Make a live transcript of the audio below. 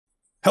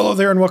Hello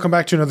there and welcome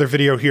back to another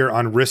video here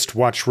on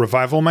Wristwatch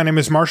Revival. My name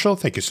is Marshall.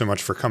 Thank you so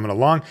much for coming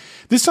along.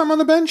 This time on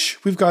the bench,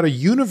 we've got a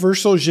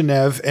Universal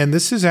Geneve, and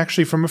this is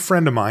actually from a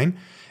friend of mine.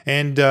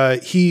 And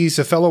he's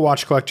a fellow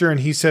watch collector,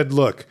 and he said,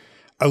 look,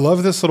 I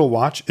love this little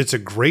watch. It's a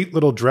great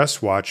little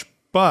dress watch,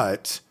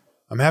 but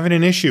I'm having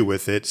an issue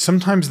with it.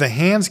 Sometimes the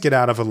hands get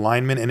out of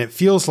alignment and it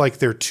feels like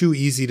they're too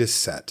easy to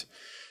set.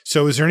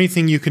 So is there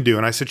anything you can do?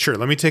 And I said, sure,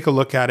 let me take a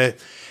look at it.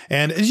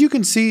 And as you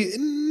can see, it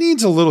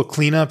needs a little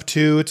cleanup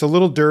too. It's a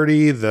little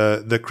dirty.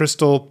 The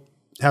crystal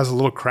has a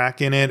little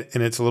crack in it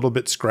and it's a little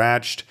bit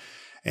scratched.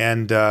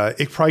 And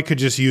it probably could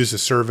just use a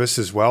service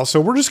as well. So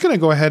we're just going to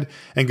go ahead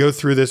and go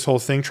through this whole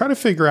thing, try to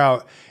figure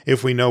out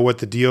if we know what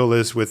the deal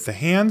is with the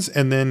hands,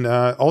 and then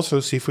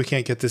also see if we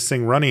can't get this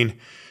thing running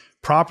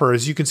proper.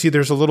 As you can see,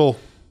 there's a little,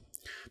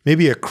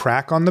 maybe a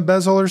crack on the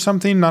bezel or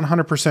something. Not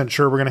 100%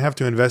 sure. We're going to have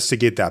to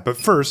investigate that. But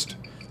first,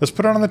 let's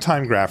put it on the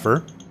time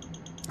grapher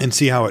and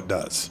see how it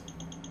does.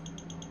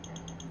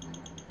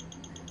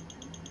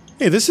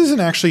 Hey, this isn't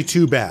actually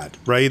too bad,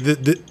 right?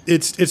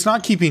 It's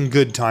not keeping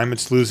good time.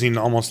 It's losing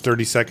almost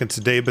 30 seconds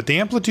a day, but the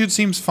amplitude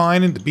seems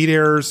fine and the beat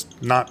error's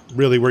not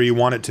really where you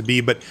want it to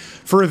be. But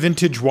for a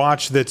vintage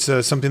watch that's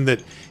something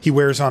that he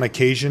wears on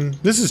occasion,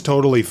 this is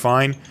totally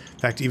fine. In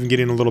fact, even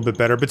getting a little bit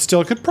better, but still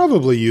it could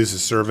probably use a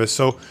service.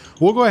 So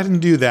we'll go ahead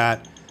and do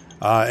that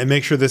and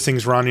make sure this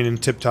thing's running in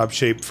tip-top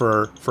shape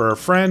for our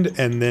friend,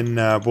 and then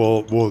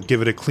we'll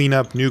give it a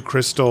cleanup, new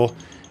crystal,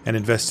 and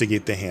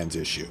investigate the hands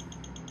issue.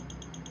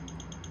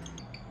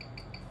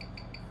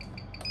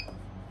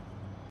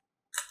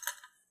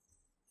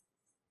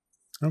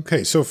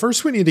 Okay, so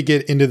first we need to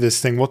get into this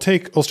thing.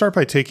 We'll start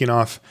by taking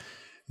off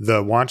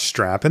the watch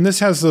strap, and this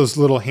has those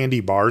little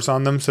handy bars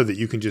on them so that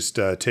you can just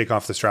take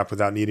off the strap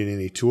without needing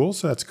any tools,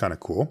 so that's kind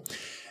of cool.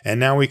 And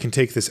now we can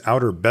take this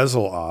outer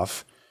bezel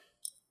off,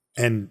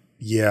 and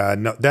yeah,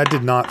 no, that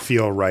did not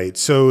feel right.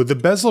 So the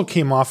bezel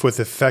came off with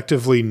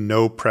effectively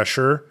no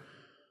pressure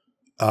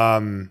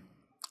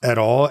at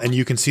all, and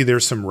you can see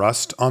there's some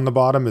rust on the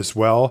bottom as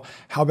well.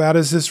 How bad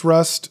is this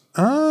rust?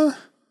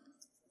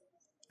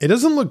 It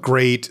doesn't look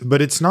great,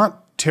 but it's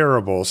not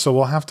terrible, so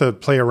we'll have to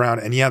play around.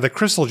 And yeah, the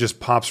crystal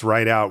just pops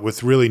right out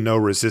with really no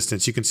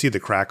resistance. You can see the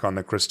crack on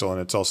the crystal, and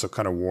it's also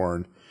kind of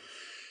worn.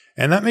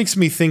 And that makes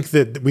me think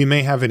that we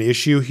may have an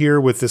issue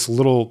here with this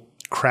little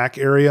crack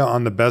area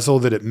on the bezel,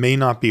 that it may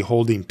not be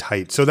holding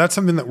tight. So that's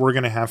something that we're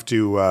going to have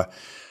to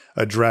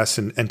address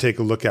and take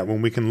a look at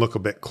when we can look a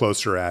bit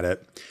closer at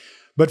it.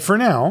 But for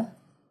now,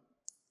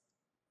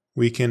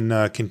 we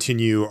can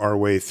continue our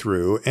way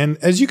through. And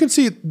as you can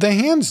see, the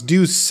hands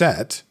do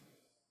set.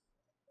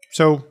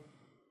 So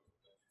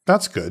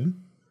that's good.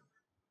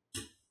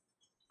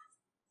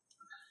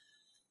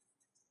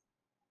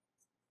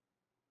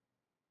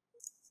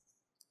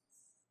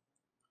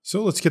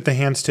 So let's get the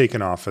hands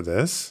taken off of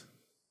this.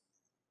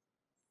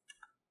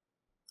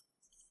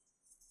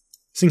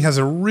 This thing has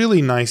a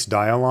really nice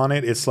dial on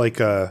it. It's like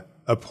a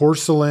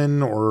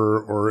porcelain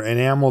or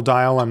enamel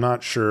dial, I'm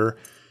not sure.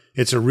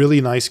 It's a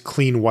really nice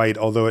clean white,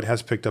 although it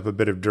has picked up a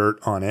bit of dirt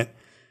on it.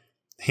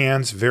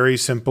 Hands, very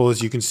simple.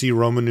 As you can see,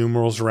 Roman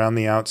numerals around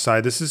the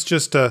outside. This is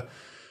just a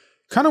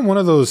kind of one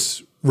of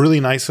those really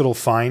nice little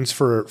finds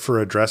for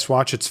a dress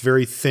watch. It's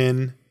very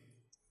thin,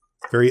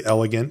 very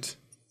elegant.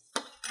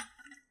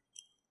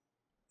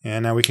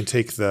 And now we can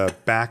take the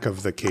back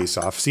of the case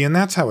off. See, and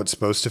that's how it's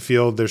supposed to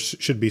feel. There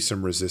should be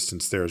some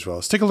resistance there as well.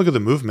 Let's take a look at the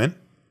movement.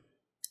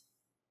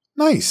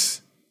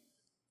 Nice.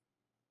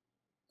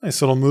 Nice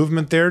little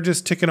movement there,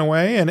 just ticking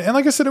away. And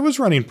like I said, it was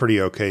running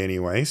pretty okay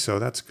anyway, so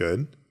that's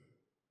good.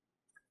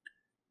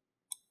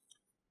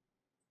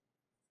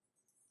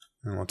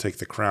 And we'll take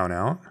the crown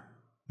out.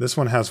 This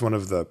one has one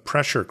of the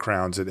pressure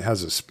crowns. It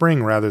has a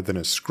spring rather than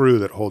a screw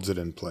that holds it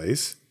in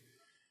place.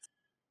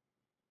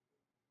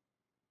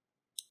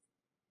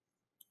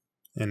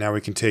 And now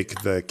we can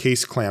take the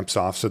case clamps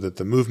off so that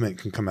the movement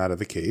can come out of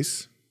the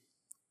case.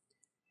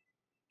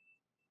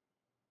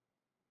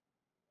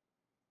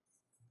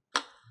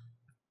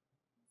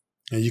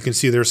 And you can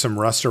see there's some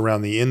rust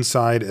around the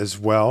inside as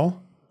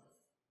well.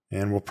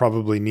 And we'll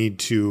probably need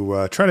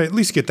to try to at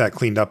least get that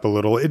cleaned up a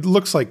little. It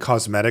looks like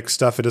cosmetic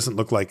stuff. It doesn't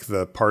look like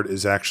the part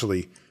is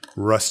actually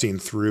rusting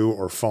through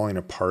or falling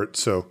apart.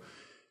 So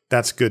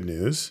that's good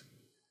news.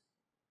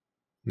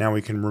 Now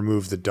we can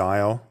remove the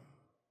dial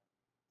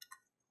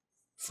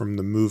from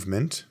the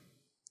movement.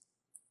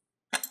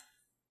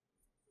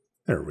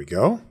 There we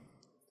go.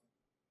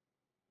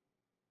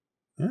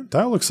 Yeah,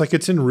 dial looks like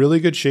it's in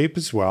really good shape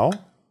as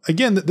well.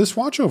 Again, this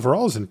watch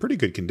overall is in pretty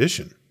good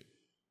condition.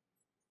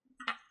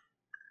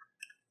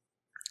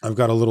 I've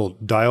got a little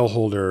dial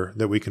holder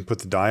that we can put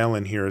the dial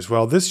in here as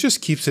well. This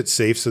just keeps it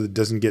safe so that it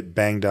doesn't get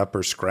banged up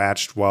or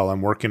scratched while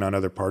I'm working on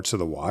other parts of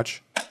the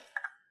watch.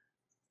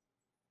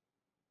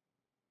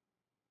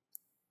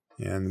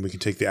 And we can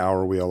take the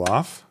hour wheel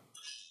off.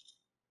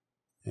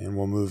 And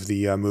we'll move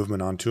the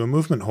movement onto a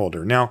movement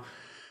holder. Now,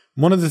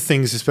 one of the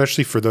things,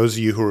 especially for those of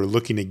you who are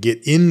looking to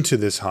get into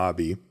this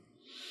hobby,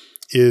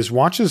 is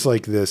watches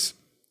like this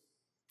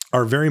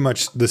are very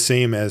much the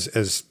same as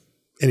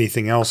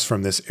anything else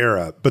from this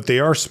era, but they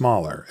are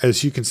smaller.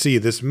 As you can see,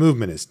 this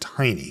movement is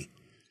tiny.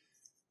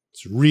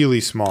 It's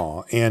really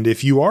small. And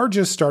if you are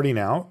just starting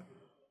out,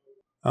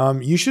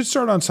 you should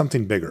start on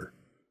something bigger.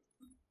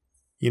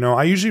 You know,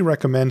 I usually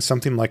recommend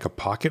something like a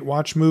pocket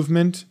watch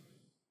movement.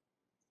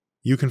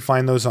 You can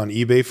find those on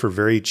eBay for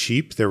very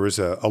cheap. There was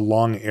a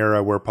long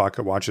era where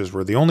pocket watches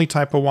were the only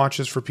type of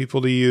watches for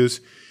people to use.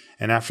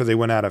 And after they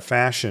went out of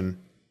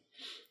fashion,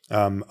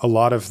 a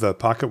lot of the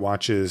pocket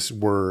watches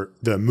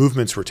the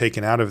movements were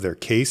taken out of their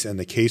case and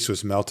the case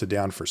was melted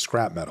down for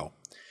scrap metal.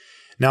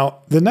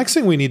 Now, the next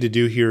thing we need to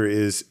do here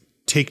is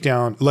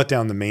let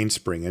down the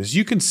mainspring. And as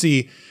you can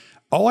see,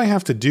 all I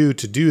have to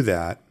do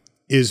that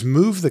is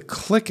move the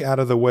click out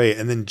of the way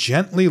and then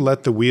gently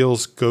let the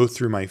wheels go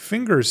through my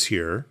fingers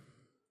here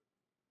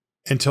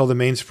until the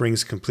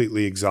mainspring's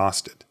completely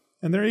exhausted.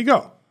 And there you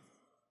go.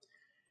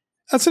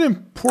 That's an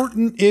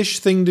important-ish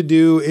thing to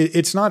do.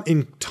 It's not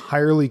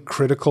entirely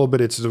critical,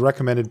 but it's the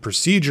recommended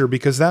procedure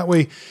because that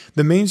way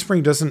the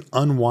mainspring doesn't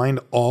unwind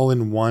all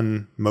in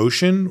one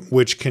motion,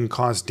 which can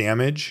cause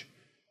damage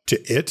to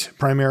it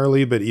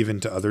primarily, but even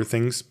to other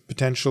things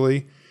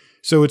potentially.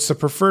 So it's the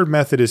preferred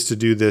method is to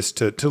do this,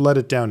 to let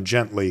it down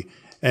gently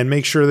and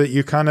make sure that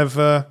you kind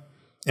of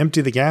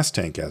empty the gas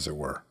tank, as it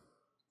were.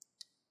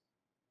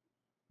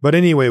 But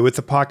anyway, with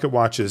the pocket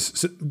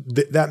watches,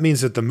 that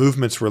means that the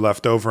movements were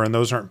left over, and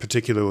those aren't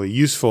particularly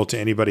useful to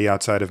anybody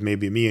outside of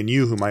maybe me and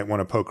you who might want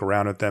to poke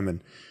around at them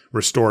and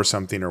restore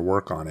something or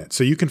work on it.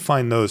 So you can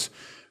find those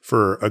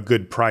for a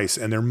good price,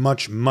 and they're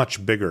much,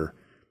 much bigger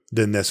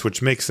than this,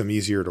 which makes them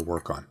easier to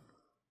work on.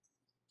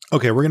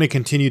 Okay, we're going to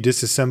continue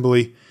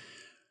disassembly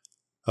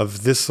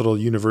of this little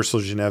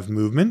Universal Geneve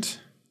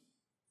movement.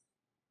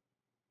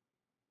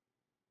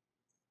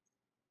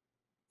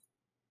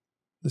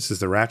 This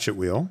is the ratchet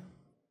wheel.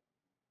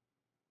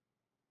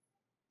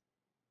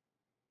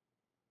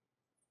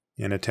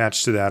 And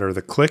attached to that are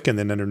the click, and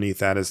then underneath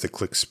that is the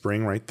click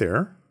spring right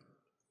there.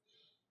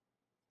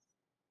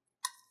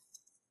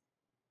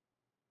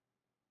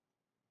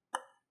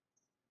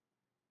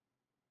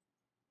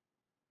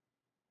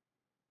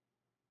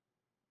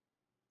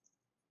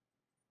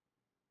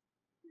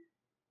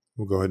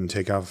 We'll go ahead and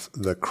take off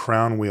the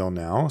crown wheel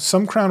now.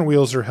 Some crown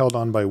wheels are held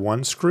on by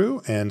one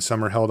screw, and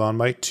some are held on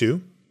by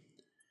two.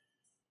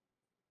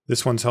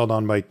 This one's held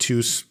on by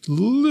two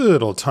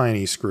little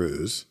tiny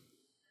screws.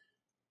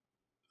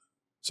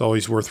 It's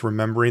always worth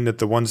remembering that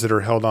the ones that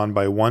are held on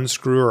by one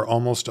screw are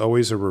almost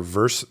always a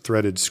reverse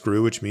threaded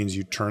screw, which means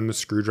you turn the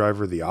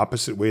screwdriver the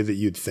opposite way that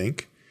you'd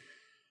think.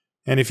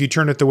 And if you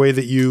turn it the way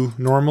that you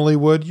normally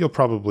would, you'll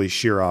probably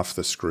shear off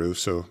the screw,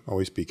 so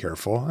always be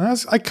careful. And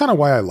that's kind of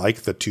why I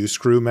like the two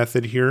screw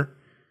method here,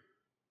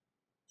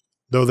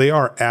 though they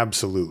are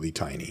absolutely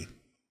tiny.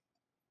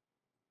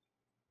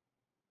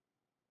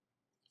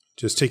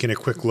 Just taking a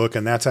quick look,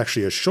 and that's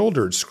actually a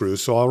shouldered screw,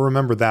 so I'll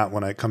remember that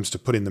when it comes to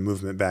putting the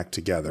movement back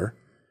together.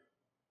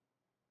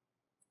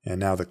 And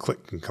now the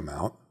click can come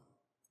out.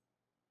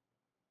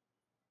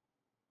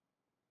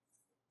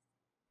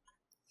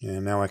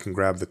 And now I can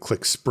grab the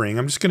click spring.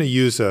 I'm just going to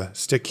use a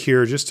stick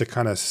here just to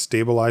kind of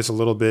stabilize a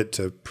little bit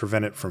to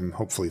prevent it from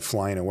hopefully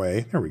flying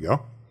away. There we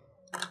go.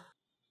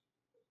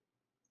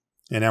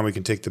 And now we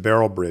can take the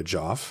barrel bridge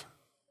off.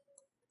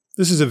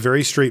 This is a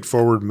very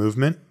straightforward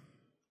movement.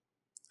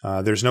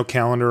 There's no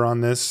calendar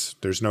on this.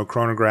 There's no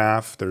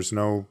chronograph. There's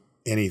no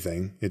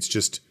anything. It's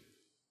just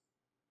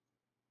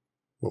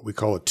what we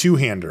call a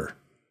two-hander.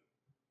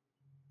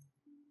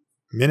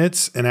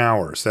 Minutes and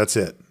hours. That's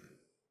it.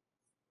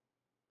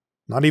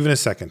 Not even a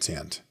seconds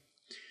hand.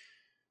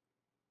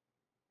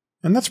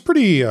 And that's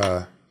pretty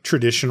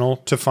traditional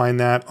to find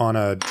that on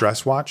a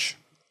dress watch.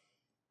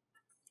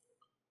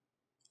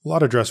 A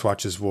lot of dress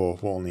watches will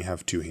only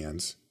have two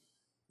hands.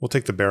 We'll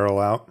take the barrel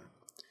out.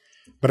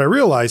 But I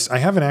realized I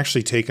haven't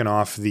actually taken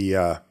off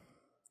the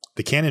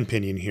cannon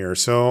pinion here,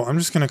 so I'm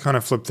just going to kind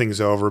of flip things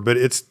over. But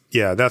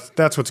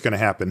that's what's going to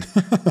happen.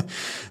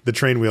 The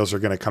train wheels are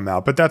going to come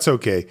out, but that's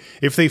okay.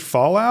 If they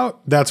fall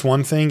out, that's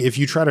one thing. If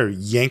you try to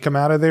yank them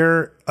out of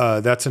there,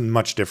 that's a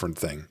much different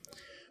thing.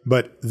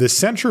 But the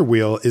center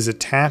wheel is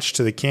attached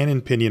to the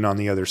cannon pinion on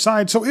the other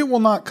side, so it will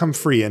not come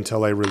free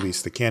until I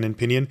release the cannon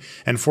pinion.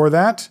 And for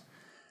that,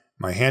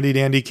 my handy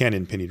dandy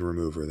cannon pinion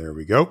remover. There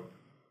we go.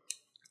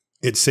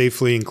 It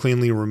safely and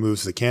cleanly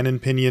removes the cannon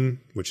pinion,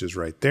 which is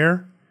right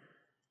there.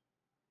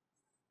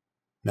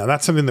 Now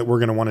that's something that we're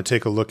going to want to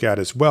take a look at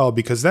as well,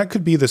 because that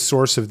could be the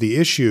source of the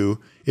issue.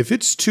 If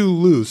it's too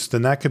loose,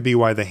 then that could be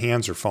why the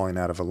hands are falling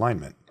out of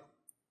alignment.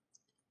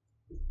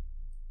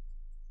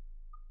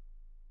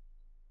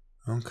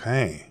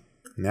 Okay,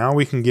 now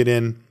we can get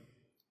in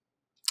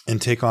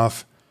and take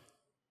off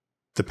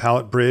the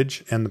pallet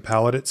bridge and the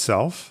pallet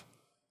itself,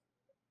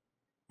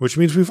 which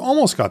means we've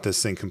almost got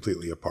this thing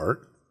completely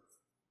apart.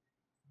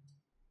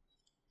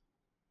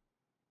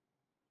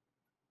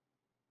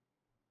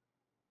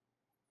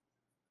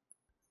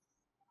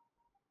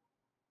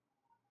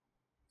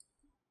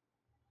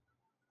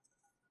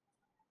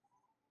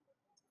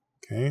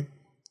 Okay,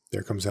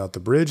 there comes out the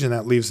bridge, and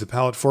that leaves the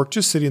pallet fork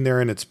just sitting there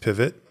in its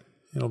pivot.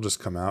 It'll just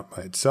come out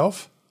by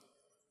itself.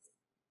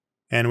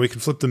 And we can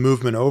flip the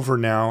movement over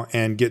now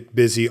and get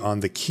busy on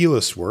the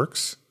keyless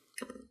works.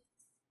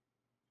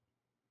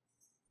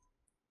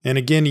 And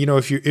again, you know,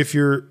 if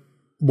you're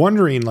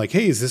wondering like,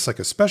 hey, is this like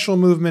a special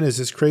movement? Is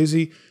this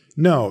crazy?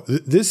 No,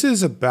 this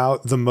is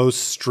about the most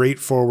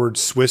straightforward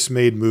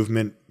Swiss-made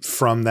movement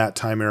from that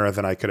time era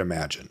that I could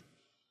imagine.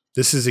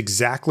 This is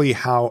exactly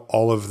how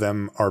all of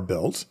them are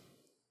built.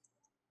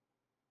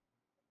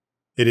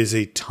 It is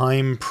a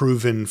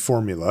time-proven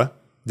formula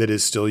that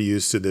is still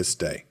used to this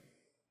day.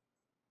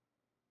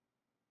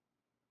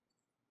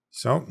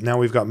 So now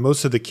we've got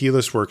most of the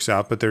keyless works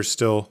out, but there's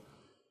still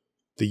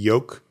the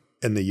yoke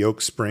and the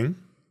yoke spring.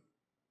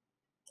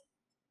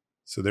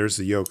 So there's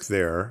the yoke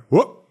there.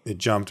 Whoop! It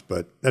jumped,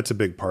 but that's a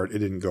big part. It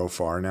didn't go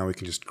far. Now we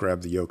can just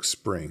grab the yoke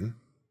spring,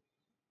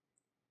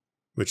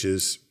 which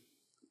is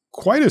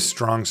quite a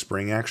strong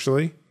spring,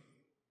 actually,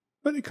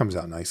 but it comes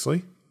out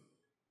nicely.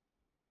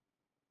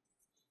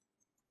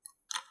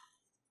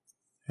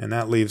 And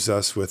that leaves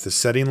us with the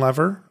setting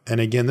lever. And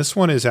again, this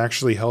one is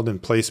actually held in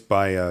place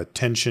by a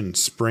tension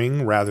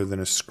spring rather than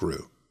a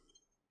screw.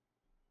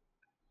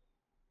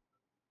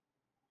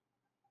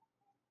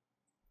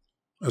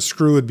 A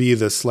screw would be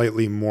the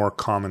slightly more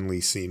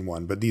commonly seen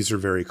one, but these are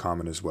very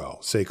common as well.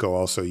 Seiko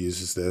also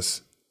uses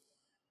this.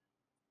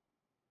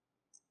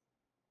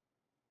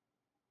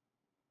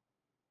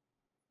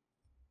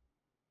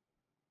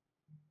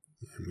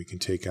 And we can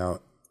take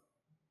out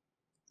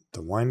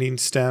the winding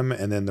stem,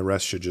 and then the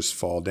rest should just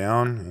fall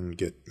down and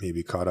get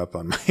maybe caught up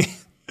on my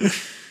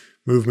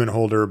movement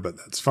holder, but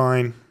that's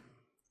fine.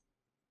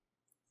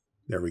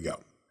 There we go.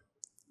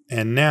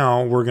 And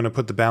now we're going to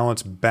put the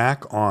balance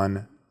back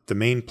on the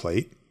main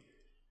plate,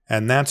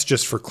 and that's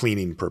just for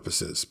cleaning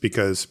purposes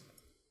because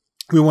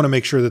we want to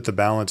make sure that the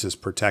balance is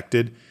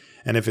protected,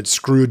 and if it's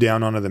screwed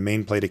down onto the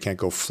main plate, it can't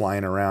go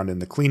flying around in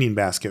the cleaning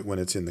basket when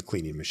it's in the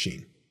cleaning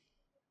machine.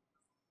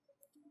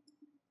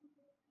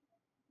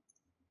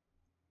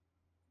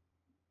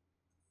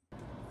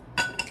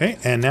 Okay,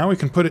 and now we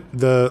can put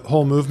the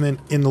whole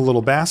movement in the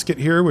little basket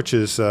here, which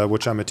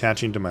I'm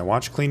attaching to my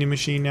watch cleaning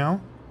machine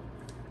now.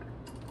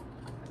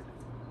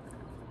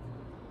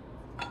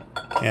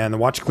 And the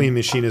watch cleaning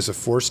machine is a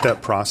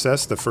 4-step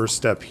process. The first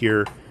step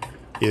here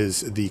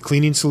is the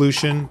cleaning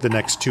solution. The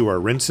next 2 are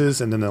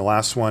rinses. And then the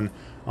last one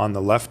on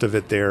the left of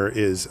it there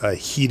is a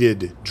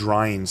heated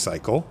drying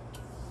cycle.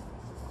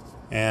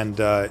 And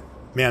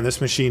man,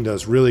 this machine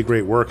does really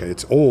great work.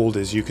 It's old,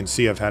 as you can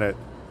see. I've had it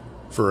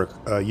for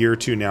a year or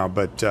 2 now,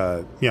 but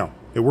you know,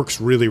 it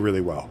works really, really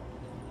well.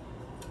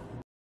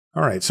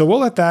 All right, so we'll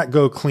let that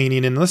go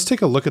cleaning. And let's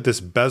take a look at this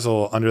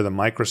bezel under the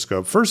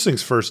microscope. First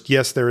things first,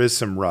 yes, there is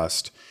some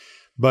rust.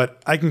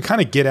 But I can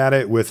kind of get at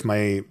it with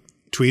my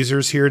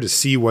tweezers here to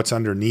see what's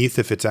underneath,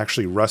 if it's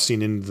actually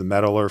rusting into the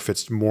metal or if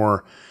it's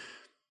more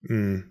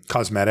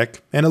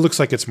cosmetic. And it looks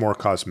like it's more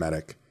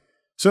cosmetic.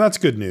 So that's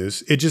good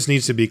news. It just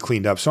needs to be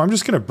cleaned up. So I'm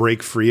just going to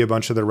break free a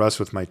bunch of the rust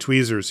with my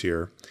tweezers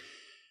here.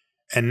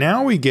 And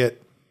now we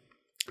get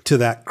to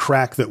that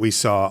crack that we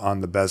saw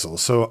on the bezel.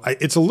 So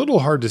it's a little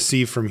hard to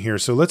see from here.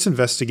 So let's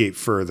investigate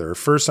further.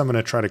 First, I'm going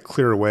to try to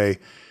clear away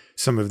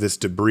some of this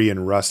debris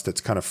and rust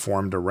that's kind of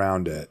formed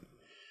around it.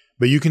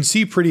 But you can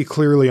see pretty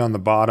clearly on the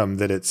bottom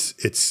that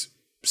it's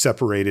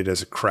separated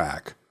as a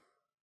crack.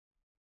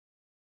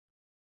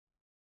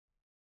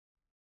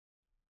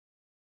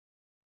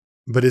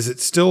 But is it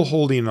still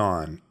holding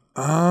on?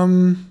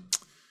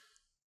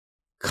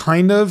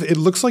 Kind of. It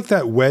looks like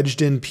that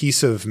wedged in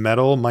piece of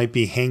metal might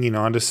be hanging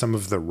on to some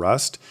of the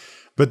rust,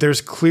 but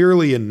there's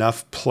clearly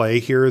enough play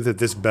here that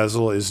this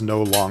bezel is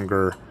no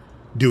longer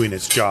doing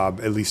its job,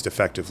 at least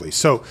effectively.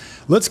 So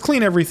let's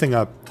clean everything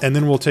up, and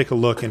then we'll take a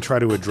look and try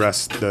to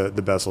address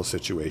the bezel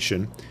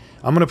situation.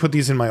 I'm going to put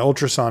these in my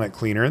ultrasonic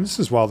cleaner, and this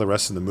is while the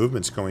rest of the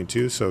movement's going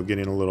too, so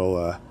getting a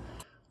little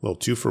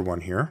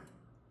 2-for-1 here.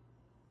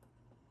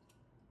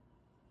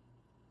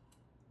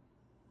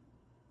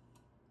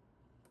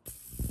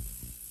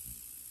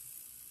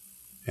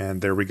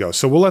 And there we go.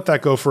 So we'll let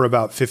that go for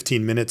about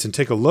 15 minutes and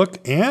take a look,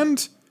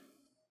 and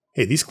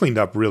hey, these cleaned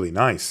up really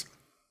nice.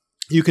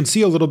 You can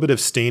see a little bit of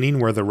staining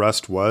where the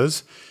rust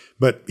was,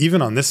 but even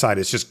on this side,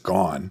 it's just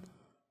gone.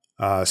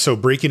 So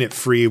breaking it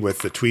free with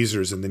the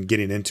tweezers and then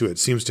getting into it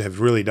seems to have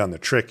really done the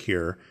trick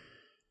here,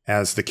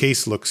 as the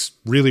case looks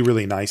really,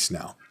 really nice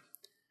now.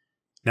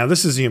 Now,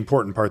 this is the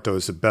important part, though,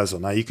 is the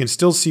bezel. Now, you can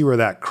still see where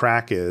that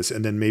crack is,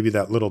 and then maybe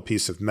that little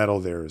piece of metal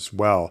there as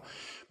well.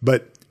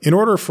 But in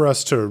order for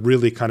us to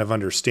really kind of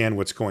understand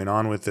what's going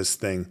on with this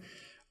thing,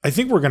 I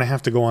think we're going to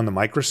have to go on the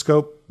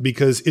microscope,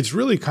 because it's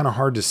really kind of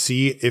hard to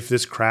see if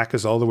this crack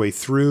is all the way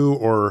through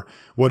or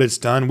what it's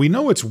done. We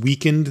know it's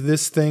weakened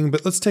this thing,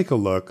 but let's take a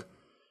look.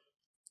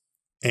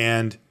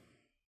 And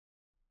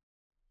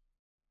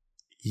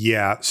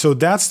yeah, so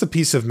that's the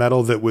piece of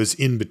metal that was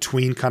in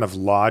between, kind of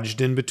lodged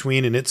in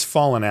between, and it's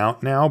fallen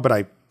out now, but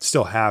I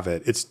still have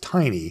it. It's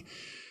tiny,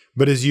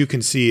 but as you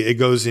can see, it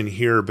goes in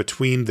here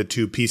between the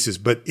 2 pieces,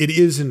 but it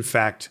is in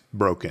fact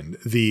broken.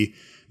 The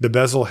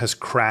bezel has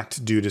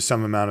cracked due to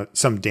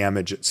some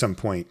damage at some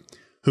point.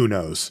 Who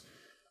knows?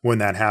 when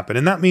that happened.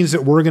 And that means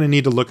that we're going to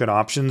need to look at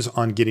options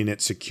on getting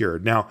it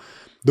secured. Now,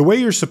 the way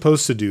you're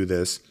supposed to do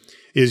this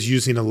is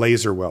using a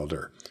laser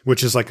welder,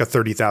 which is like a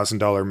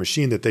 $30,000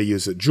 machine that they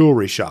use at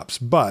jewelry shops.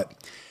 But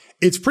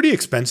it's pretty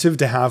expensive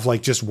to have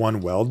like just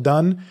one weld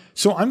done.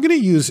 So I'm going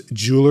to use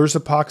jeweler's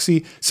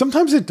epoxy.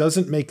 Sometimes it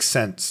doesn't make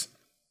sense,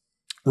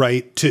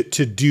 right,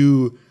 to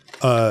do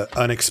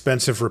an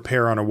expensive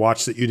repair on a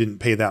watch that you didn't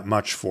pay that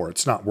much for.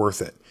 It's not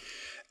worth it.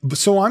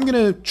 So I'm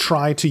going to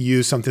try to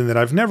use something that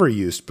I've never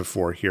used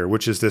before here,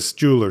 which is this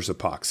jeweler's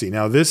epoxy.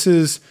 Now, this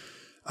is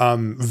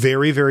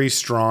very, very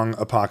strong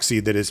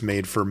epoxy that is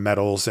made for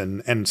metals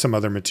and some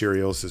other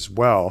materials as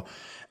well.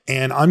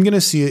 And I'm going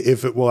to see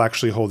if it will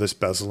actually hold this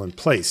bezel in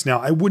place. Now,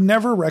 I would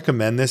never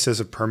recommend this as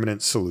a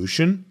permanent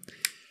solution.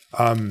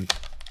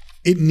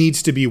 It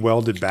needs to be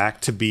welded back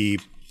to be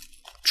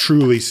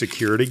truly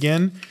secured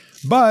again.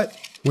 But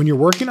when you're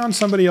working on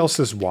somebody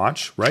else's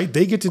watch, right,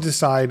 they get to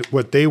decide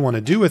what they want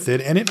to do with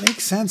it. And it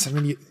makes sense. I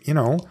mean, you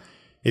know,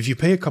 if you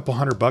pay a couple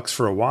 $100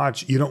 for a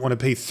watch, you don't want to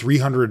pay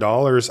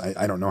 $300.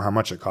 I don't know how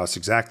much it costs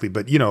exactly,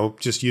 but, you know,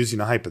 just using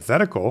a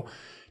hypothetical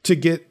to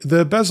get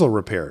the bezel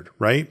repaired,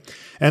 right?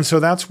 And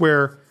so that's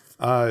where,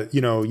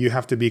 you know, you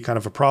have to be kind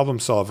of a problem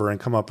solver and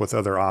come up with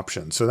other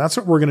options. So that's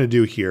what we're going to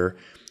do here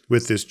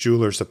with this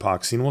jeweler's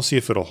epoxy, and we'll see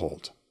if it'll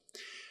hold.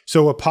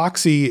 So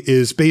epoxy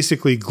is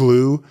basically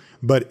glue,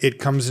 but it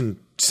comes in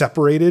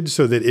separated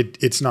so that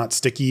it's not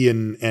sticky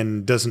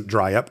and doesn't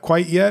dry up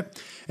quite yet.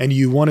 And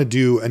you want to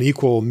do an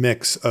equal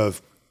mix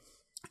of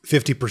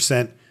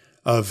 50%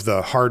 of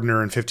the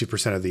hardener and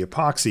 50% of the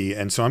epoxy.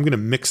 And so I'm going to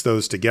mix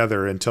those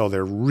together until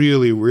they're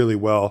really, really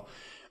well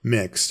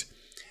mixed.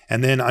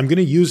 And then I'm going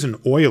to use an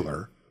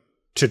oiler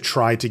to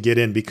try to get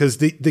in, because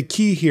the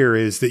key here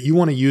is that you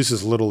want to use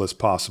as little as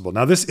possible.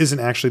 Now, this isn't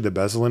actually the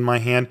bezel in my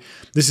hand.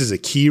 This is a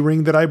key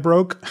ring that I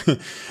broke,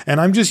 and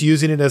I'm just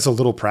using it as a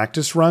little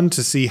practice run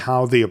to see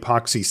how the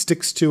epoxy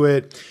sticks to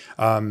it,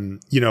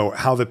 you know,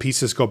 how the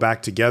pieces go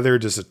back together.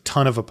 Does a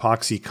ton of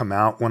epoxy come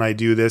out when I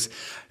do this?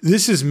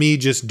 This is me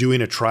just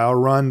doing a trial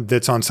run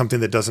that's on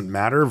something that doesn't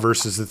matter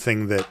versus the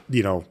thing that,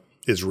 you know,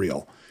 is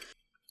real.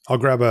 I'll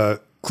grab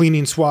a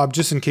cleaning swab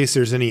just in case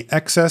there's any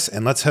excess,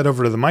 and let's head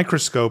over to the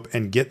microscope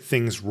and get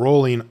things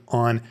rolling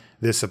on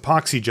this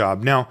epoxy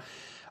job. Now,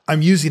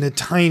 I'm using a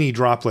tiny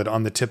droplet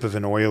on the tip of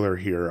an oiler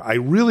here. I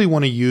really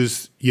want to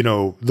use, you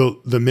know,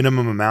 the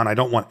minimum amount. I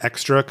don't want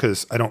extra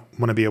because I don't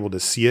want to be able to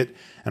see it,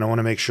 and I want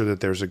to make sure that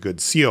there's a good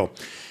seal.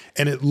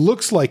 And it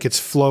looks like it's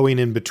flowing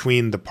in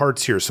between the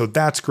parts here, so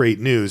that's great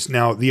news.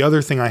 Now, the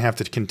other thing I have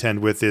to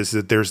contend with is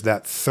that there's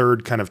that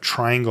third kind of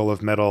triangle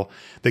of metal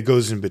that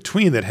goes in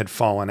between that had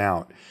fallen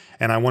out.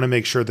 And I want to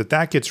make sure that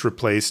that gets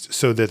replaced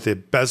so that the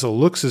bezel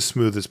looks as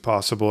smooth as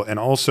possible. And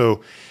also,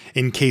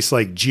 in case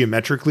like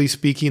geometrically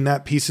speaking,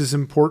 that piece is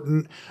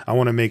important, I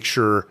want to make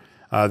sure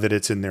that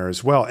it's in there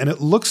as well. And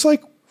it looks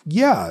like,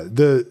 yeah,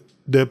 the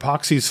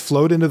epoxies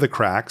flowed into the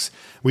cracks.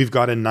 We've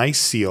got a nice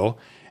seal,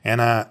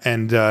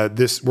 and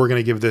this we're going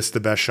to give this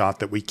the best shot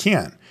that we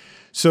can.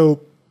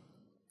 So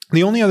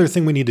the only other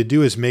thing we need to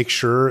do is make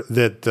sure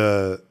that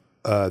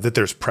that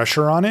there's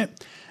pressure on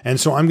it. And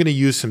so I'm going to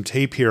use some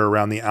tape here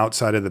around the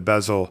outside of the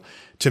bezel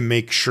to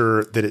make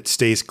sure that it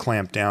stays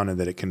clamped down and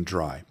that it can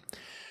dry.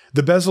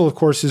 The bezel, of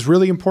course, is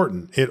really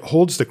important. It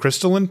holds the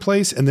crystal in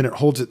place, and then it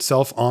holds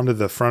itself onto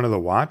the front of the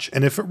watch.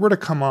 And if it were to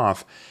come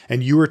off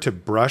and you were to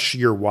brush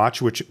your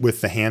watch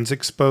with the hands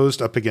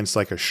exposed up against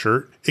like a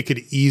shirt, it could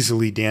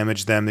easily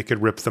damage them. It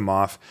could rip them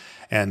off,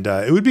 and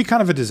it would be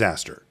kind of a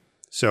disaster.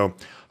 So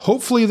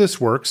hopefully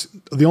this works.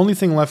 The only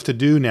thing left to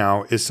do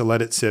now is to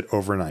let it sit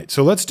overnight.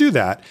 So let's do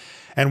that.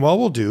 And while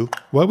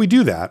we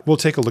do that, we'll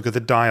take a look at the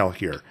dial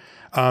here.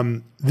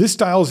 This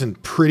dial is in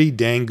pretty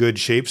dang good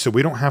shape, so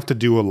we don't have to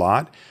do a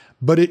lot,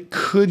 but it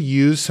could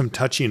use some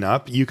touching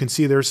up. You can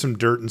see there's some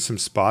dirt and some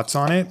spots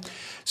on it.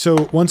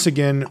 So once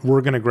again,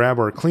 we're going to grab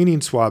our cleaning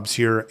swabs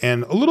here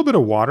and a little bit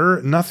of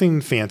water, nothing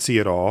fancy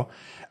at all,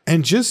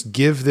 and just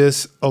give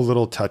this a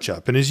little touch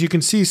up. And as you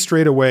can see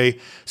straight away,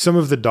 some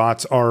of the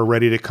dots are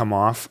ready to come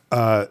off.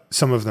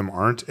 Some of them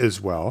aren't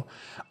as well.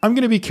 I'm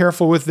going to be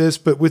careful with this,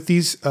 but with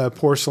these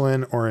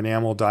porcelain or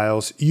enamel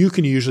dials, you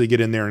can usually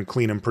get in there and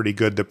clean them pretty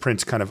good. The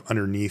print's kind of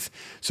underneath,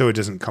 so it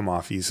doesn't come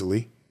off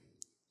easily.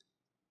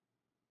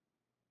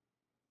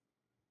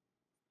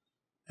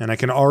 And I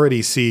can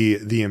already see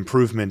the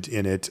improvement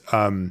in it.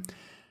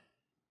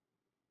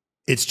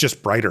 It's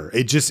just brighter.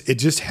 It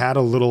just had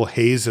a little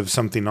haze of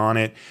something on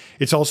it.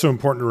 It's also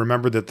important to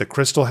remember that the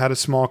crystal had a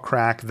small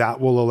crack. That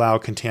will allow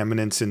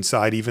contaminants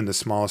inside. Even the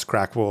smallest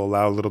crack will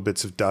allow little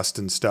bits of dust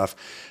and stuff.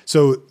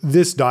 So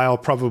this dial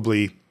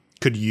probably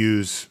could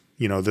use,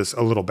 you know,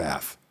 a little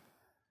bath.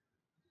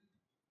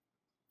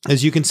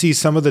 As you can see,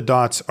 some of the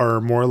dots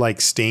are more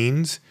like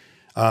stains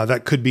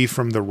That could be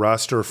from the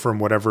rust or from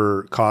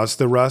whatever caused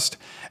the rust,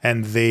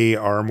 and they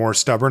are more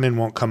stubborn and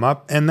won't come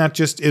up. And that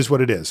just is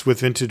what it is.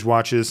 With vintage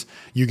watches,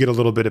 you get a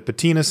little bit of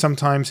patina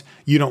sometimes.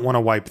 You don't want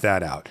to wipe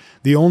that out.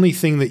 The only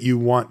thing that you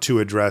want to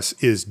address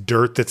is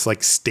dirt that's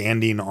like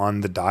standing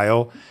on the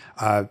dial.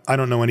 I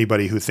don't know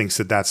anybody who thinks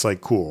that that's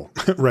like cool,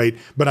 right?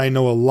 But I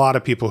know a lot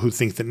of people who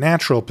think that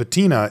natural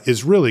patina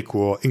is really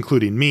cool,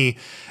 including me.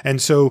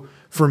 And so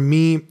for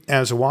me,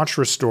 as a watch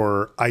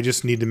restorer, I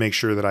just need to make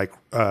sure that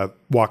I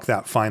walk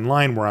that fine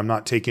line where I'm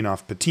not taking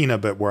off patina,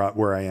 but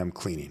where I am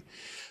cleaning.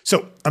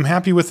 So I'm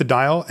happy with the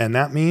dial, and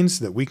that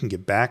means that we can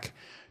get back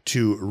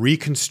to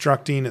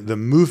reconstructing the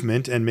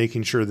movement and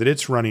making sure that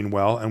it's running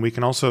well. And we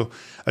can also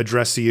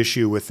address the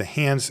issue with the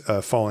hands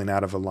falling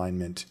out of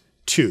alignment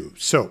too.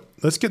 So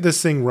let's get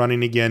this thing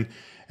running again,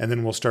 and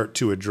then we'll start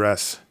to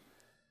address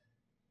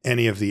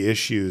any of the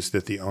issues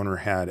that the owner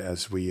had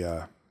as we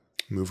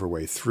move our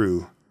way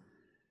through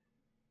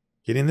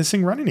getting this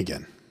thing running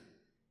again.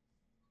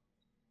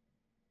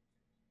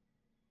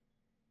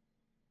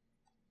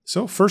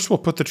 So first we'll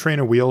put the train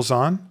of wheels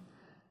on.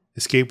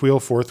 Escape wheel,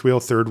 fourth wheel,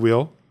 third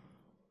wheel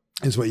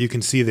is what you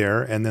can see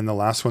there. And then the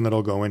last one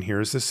that'll go in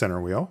here is the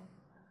center wheel.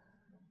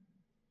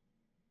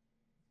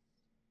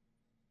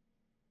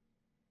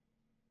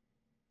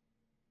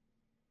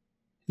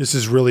 This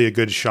is really a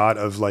good shot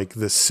of like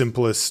the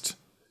simplest,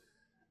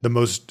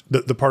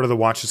 the part of the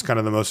watch is kind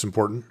of the most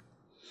important.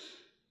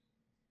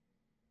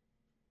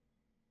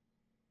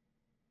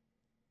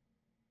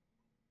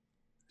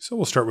 So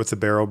we'll start with the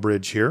barrel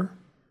bridge here.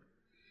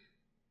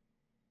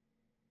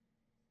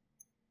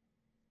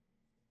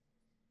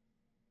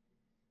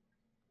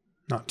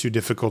 Not too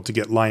difficult to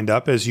get lined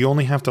up, as you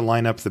only have to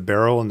line up the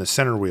barrel and the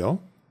center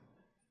wheel,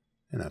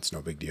 and that's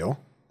no big deal.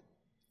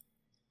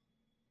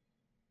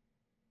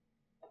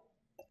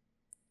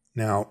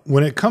 Now,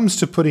 when it comes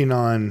to putting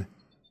on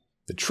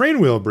the train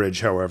wheel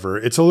bridge, however,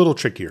 it's a little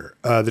trickier.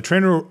 The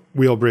train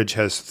wheel bridge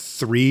has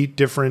 3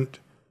 different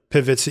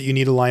pivots that you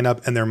need to line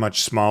up, and they're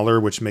much smaller,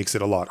 which makes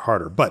it a lot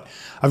harder. But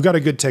I've got a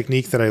good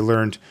technique that I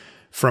learned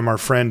from our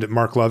friend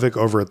Mark Lovick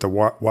over at the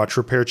Watch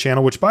Repair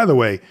channel, which, by the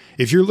way,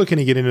 if you're looking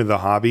to get into the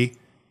hobby,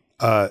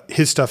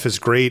 his stuff is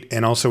great.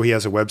 And also he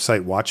has a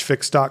website,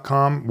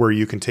 watchfix.com, where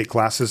you can take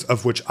classes,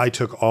 of which I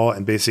took all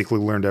and basically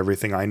learned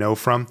everything I know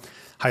from.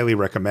 Highly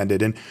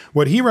recommended. And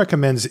what he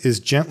recommends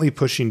is gently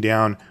pushing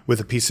down with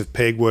a piece of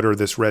pegwood or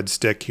this red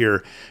stick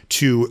here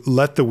to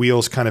let the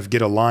wheels kind of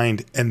get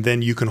aligned. And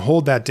then you can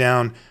hold that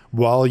down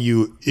while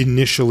you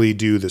initially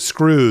do the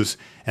screws.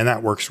 And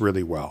that works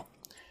really well.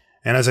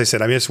 And as I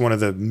said, I mean, it's one of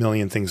the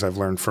million things I've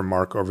learned from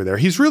Mark over there.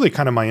 He's really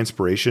kind of my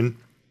inspiration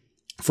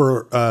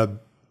for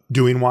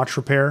doing watch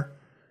repair.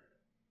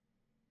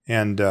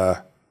 And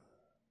yeah,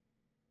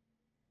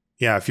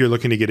 if you're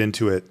looking to get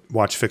into it,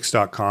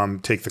 watchfix.com,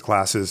 take the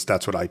classes.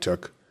 That's what I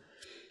took.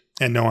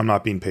 And no, I'm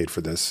not being paid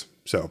for this.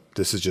 So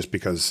this is just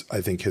because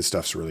I think his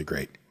stuff's really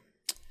great.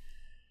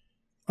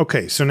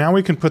 Okay, so now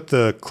we can put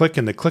the click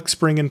and the click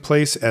spring in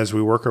place as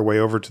we work our way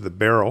over to the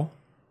barrel.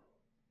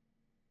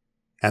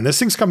 And this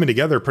thing's coming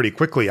together pretty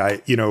quickly.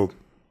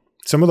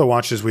 Some of the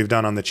watches we've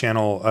done on the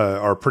channel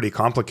are pretty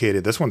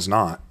complicated. This one's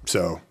not.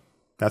 So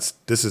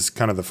this is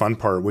kind of the fun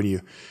part, when you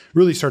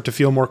really start to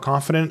feel more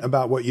confident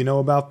about what you know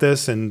about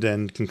this and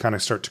can kind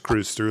of start to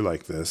cruise through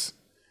like this.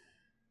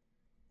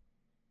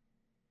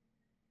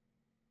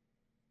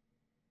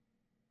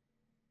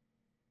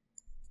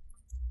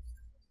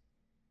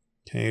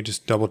 Okay,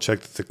 just double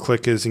check that the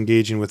click is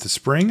engaging with the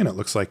spring, and it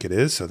looks like it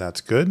is, so that's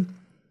good.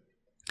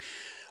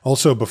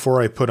 Also, before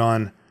I put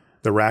on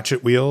the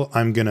ratchet wheel,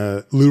 I'm going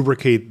to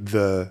lubricate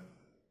the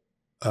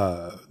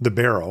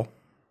barrel.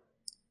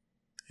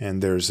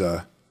 And there's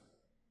a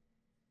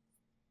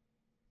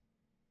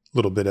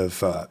little bit of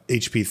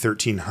HP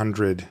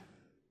 1300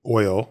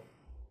 oil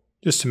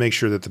just to make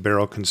sure that the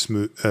barrel can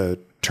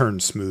turn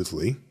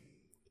smoothly.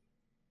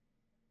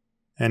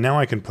 And now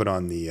I can put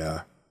on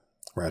the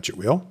ratchet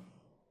wheel.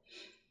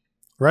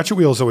 Ratchet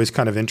wheel is always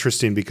kind of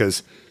interesting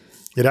because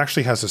it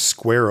actually has a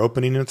square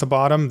opening at the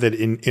bottom that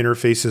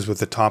interfaces with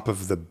the top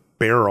of the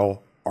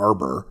barrel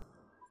arbor.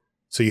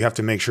 So you have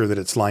to make sure that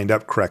it's lined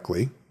up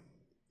correctly.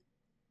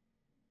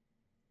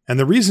 And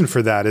the reason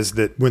for that is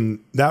that when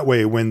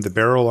the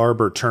barrel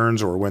arbor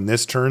turns, or when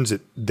this turns,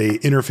 they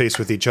interface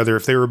with each other.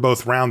 If they were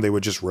both round, they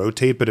would just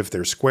rotate. But if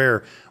they're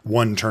square,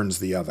 one turns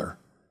the other.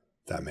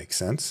 That makes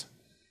sense.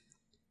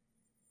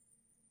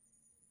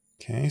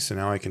 Okay, so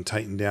now I can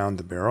tighten down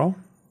the barrel.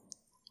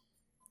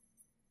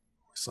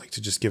 Just like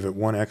to just give it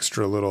one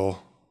extra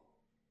little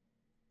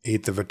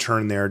 1/8 of a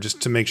turn there,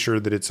 just to make sure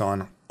that it's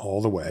on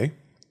all the way.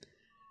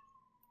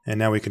 And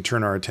now we can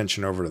turn our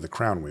attention over to the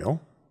crown wheel.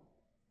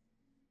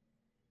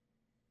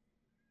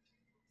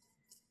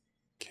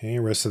 Okay,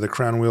 rest of the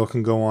crown wheel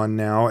can go on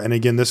now. And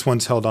again, this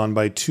one's held on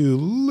by 2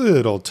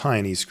 little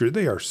tiny screws.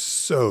 They are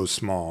so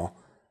small.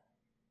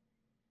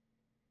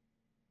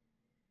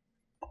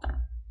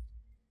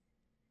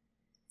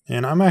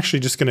 And I'm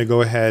actually just going to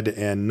go ahead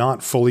and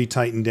not fully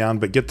tighten down,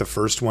 but get the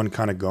first one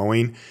kind of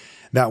going.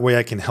 That way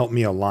I can help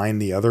me align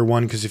the other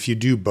one, because if you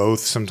do both,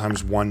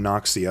 sometimes one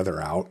knocks the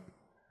other out.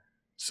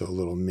 So a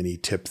little mini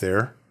tip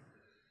there.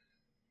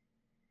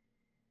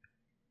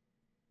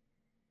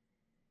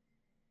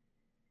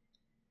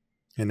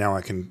 And now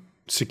I can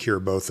secure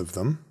both of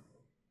them.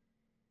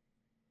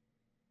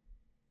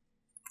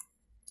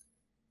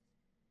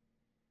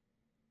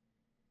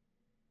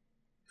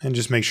 And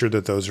just make sure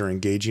that those are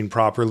engaging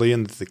properly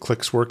and that the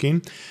click's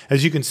working.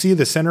 As you can see,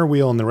 the center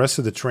wheel and the rest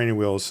of the training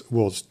wheels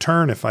will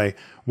turn if I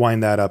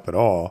wind that up at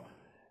all.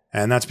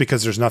 And that's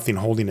because there's nothing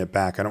holding it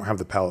back. I don't have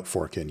the pallet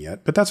fork in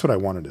yet, but that's what I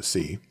wanted to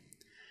see.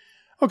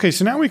 Okay,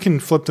 so now we can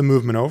flip the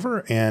movement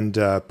over and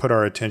put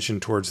our attention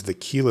towards the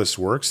keyless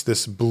works.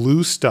 This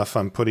blue stuff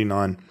I'm putting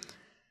on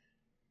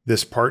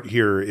this part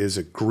here is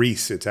a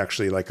grease. It's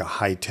actually like a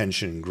high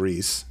tension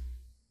grease.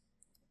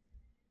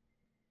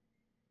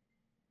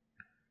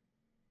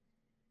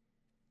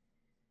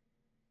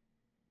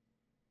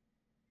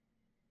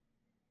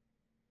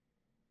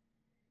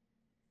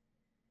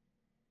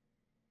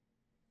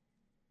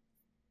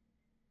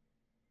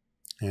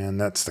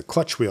 And that's the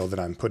clutch wheel that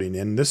I'm putting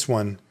in. This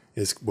one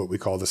is what we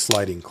call the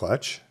sliding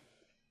clutch.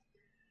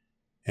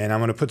 And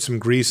I'm going to put some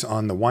grease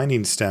on the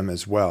winding stem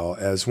as well,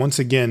 as once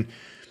again,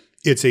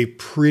 it's a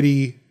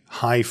pretty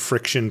high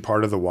friction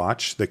part of the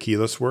watch, the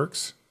keyless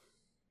works.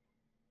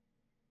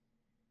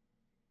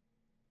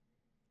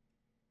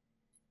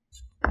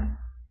 Okay,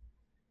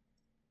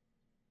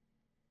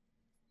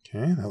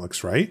 that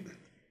looks right.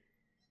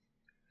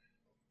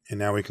 And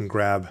now we can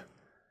grab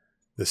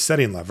the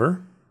setting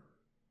lever.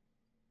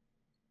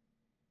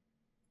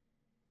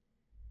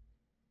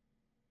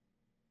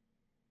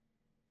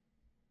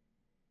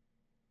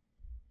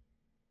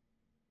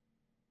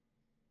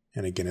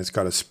 And again, it's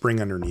got a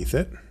spring underneath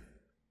it.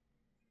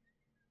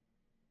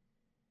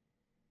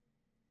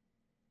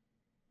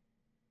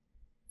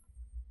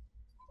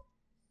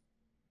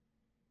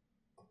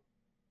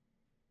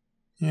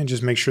 And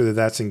just make sure that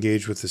that's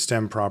engaged with the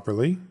stem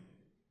properly.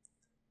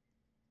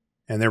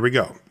 And there we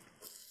go.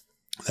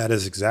 That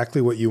is exactly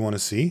what you want to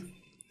see.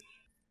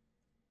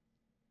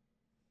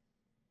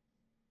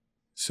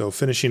 So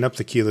finishing up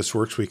the keyless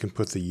works, we can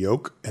put the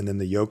yoke and then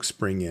the yoke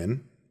spring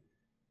in.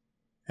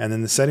 And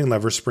then the setting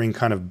lever spring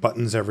kind of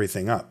buttons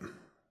everything up.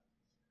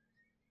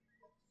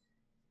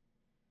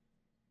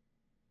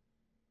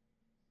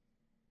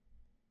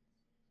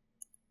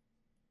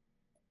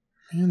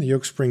 And the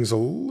yoke spring's a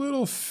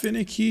little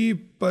finicky,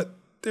 but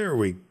there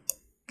we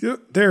go.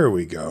 There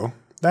we go.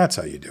 That's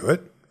how you do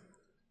it.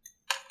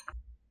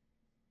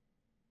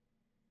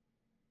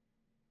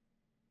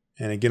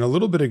 And again, a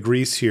little bit of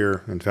grease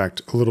here. In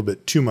fact, a little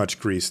bit too much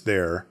grease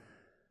there.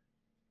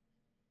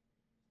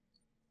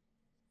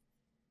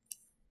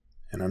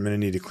 And I'm going to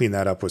need to clean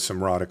that up with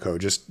some Rodico.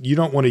 Just, you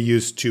don't want to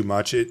use too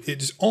much.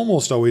 It's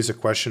almost always a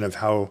question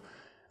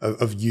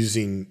of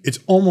using, it's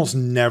almost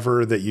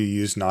never that you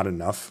use not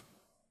enough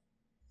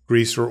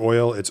grease or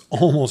oil. It's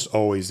almost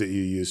always that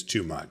you use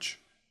too much.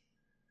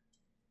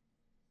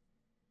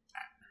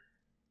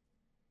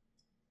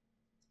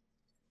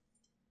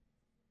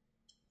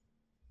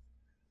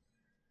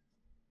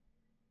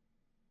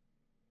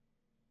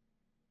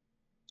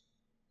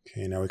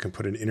 Okay, now we can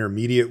put an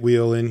intermediate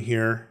wheel in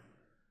here.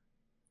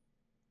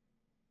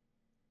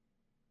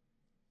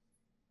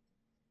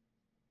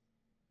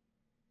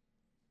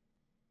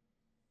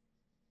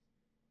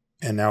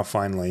 And now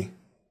finally,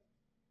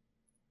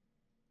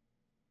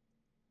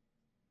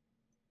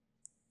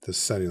 the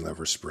setting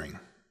lever spring.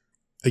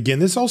 Again,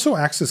 this also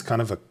acts as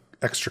kind of an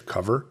extra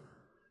cover.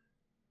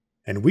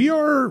 And we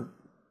are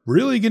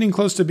really getting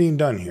close to being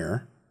done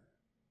here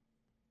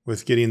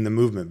with getting the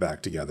movement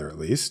back together at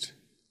least.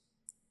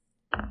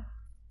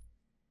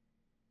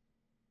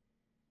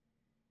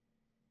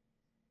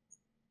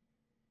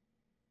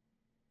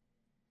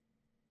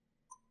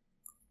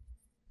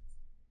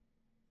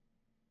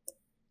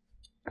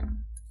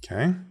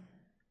 Okay.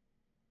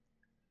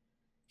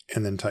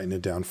 And then tighten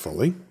it down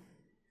fully.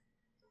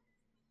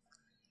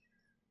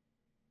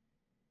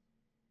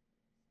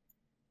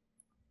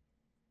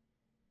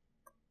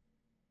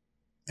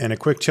 And a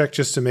quick check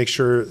just to make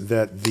sure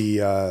that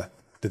the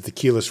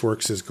keyless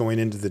works is going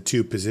into the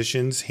two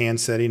positions, hand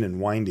setting and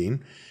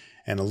winding,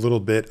 and a little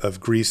bit of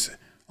grease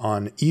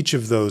on each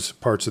of those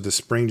parts of the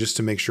spring just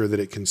to make sure that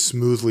it can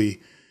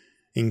smoothly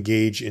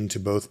engage into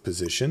both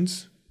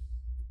positions.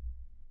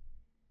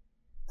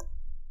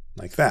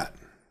 Like that.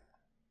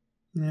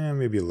 Yeah,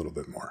 maybe a little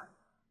bit more.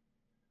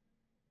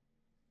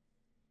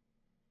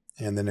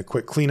 And then a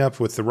quick cleanup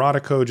with the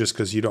Rodico just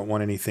because you don't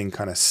want anything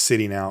kind of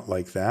sitting out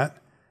like that.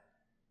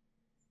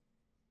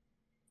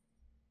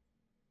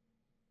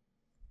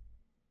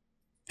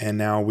 And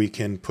now we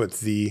can put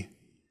the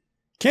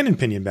cannon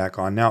pinion back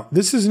on. Now,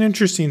 this is an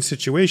interesting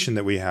situation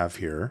that we have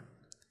here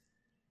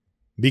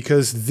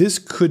because this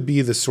could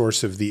be the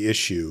source of the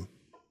issue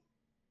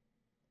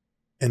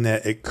and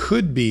that it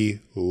could be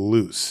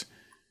loose.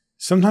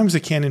 Sometimes the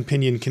cannon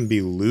pinion can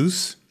be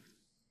loose,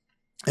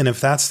 and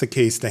if that's the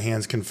case, the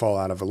hands can fall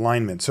out of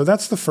alignment. So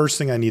that's the first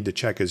thing I need to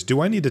check is,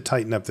 do I need to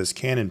tighten up this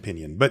cannon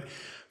pinion? But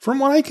from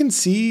what I can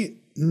see,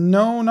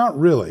 no, not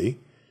really.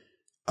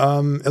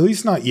 At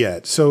least not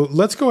yet. So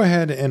let's go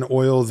ahead and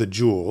oil the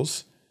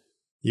jewels.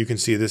 You can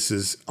see this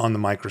is on the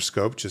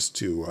microscope just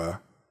to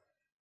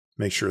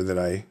make sure that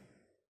I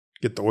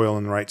get the oil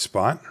in the right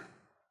spot.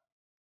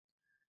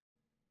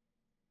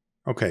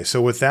 Okay,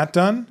 so with that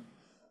done,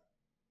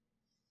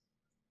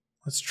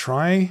 let's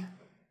try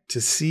to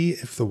see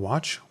if the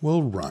watch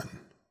will run.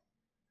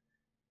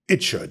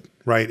 It should,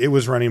 right? It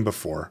was running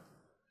before.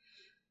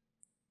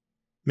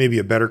 Maybe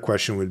a better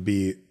question would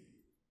be,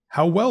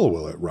 how well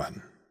will it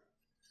run?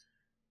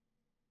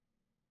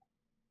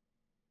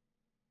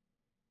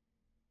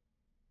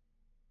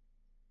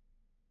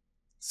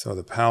 So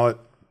the palette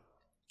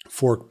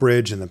fork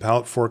bridge and the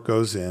palette fork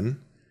goes in.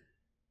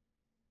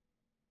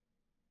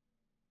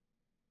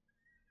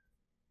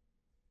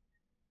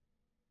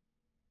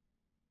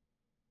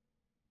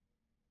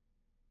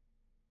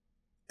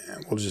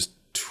 And we'll just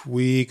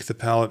tweak the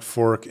palette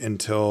fork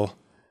until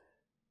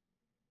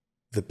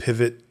the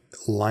pivot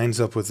lines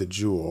up with the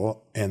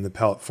jewel and the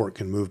palette fork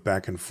can move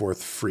back and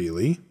forth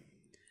freely.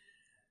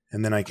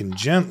 And then I can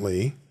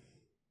gently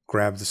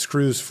grab the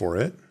screws for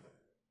it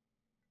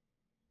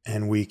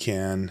and we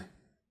can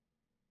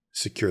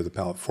secure the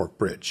palette fork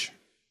bridge.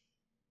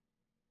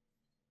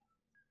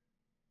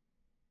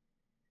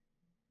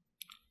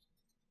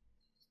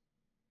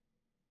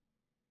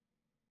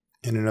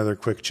 And another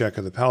quick check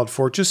of the palette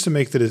fork just to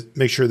make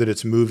sure that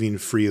it's moving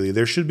freely.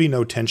 There should be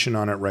no tension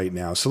on it right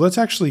now. So let's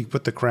actually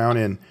put the crown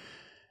in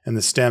and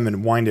the stem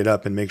and wind it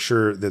up and make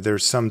sure that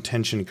there's some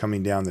tension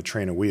coming down the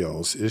train of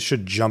wheels. It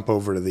should jump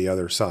over to the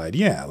other side.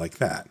 Yeah, like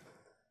that.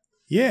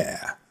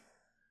 Yeah.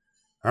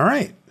 All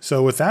right.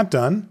 So with that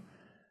done,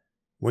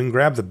 we can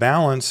grab the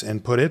balance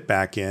and put it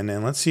back in,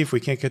 and let's see if we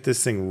can't get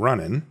this thing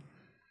running.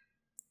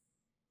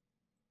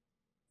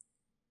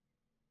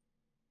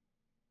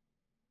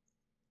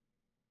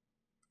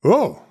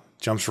 Oh,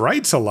 jumps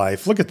right to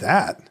life. Look at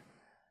that.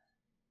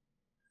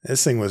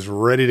 This thing was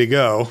ready to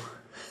go.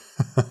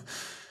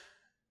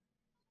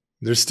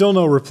 There's still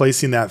no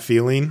replacing that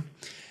feeling.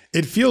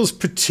 It feels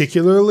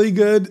particularly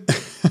good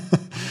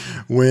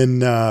when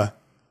the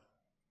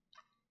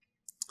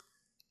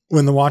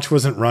watch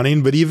wasn't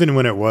running, but even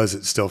when it was,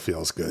 it still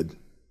feels good.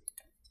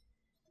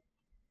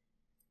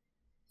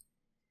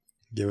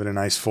 Give it a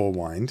nice full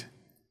wind.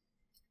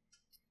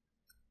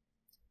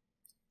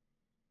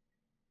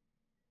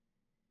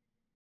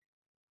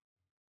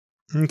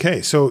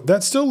 Okay, so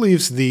that still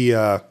leaves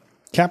the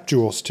cap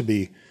jewels to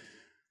be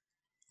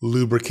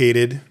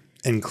lubricated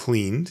and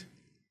cleaned.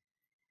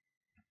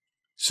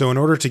 So in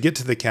order to get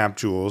to the cap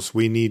jewels,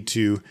 we need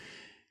to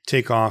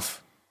take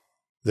off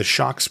the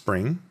shock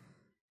spring,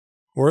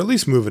 or at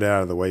least move it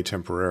out of the way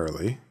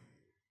temporarily,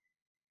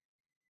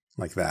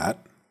 like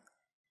that.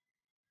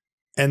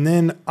 And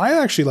then I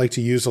actually like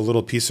to use a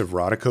little piece of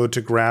Rodico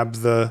to grab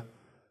the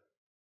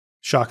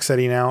shock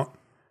setting out.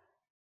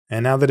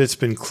 And now that it's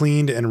been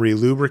cleaned and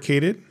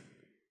relubricated,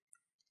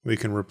 we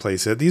can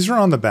replace it. These are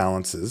on the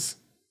balances,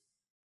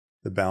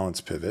 the balance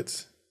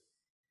pivots.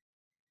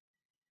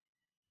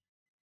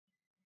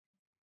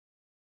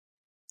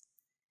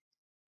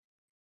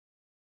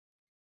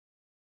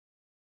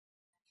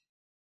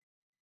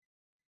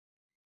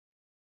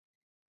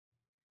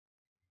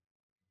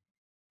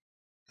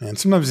 And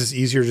sometimes it's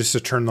easier just to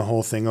turn the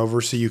whole thing over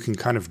so you can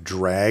kind of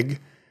drag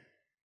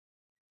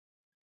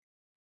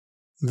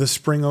the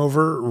spring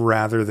over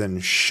rather than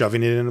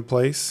shoving it into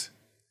place.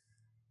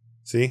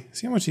 See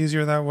how much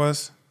easier that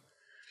was?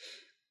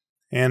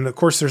 And of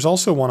course, there's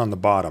also one on the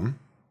bottom.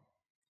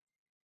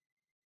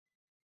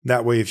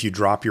 That way, if you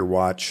drop your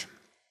watch,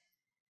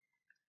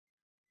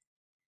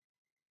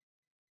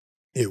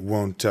 it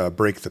won't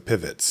break the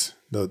pivots.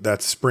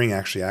 That spring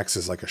actually acts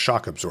as like a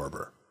shock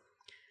absorber.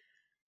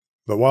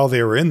 But while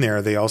they were in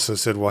there, they also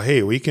said, well,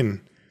 hey, we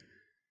can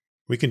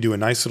do a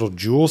nice little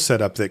jewel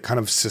setup that kind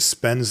of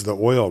suspends the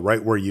oil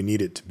right where you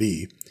need it to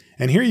be.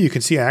 And here you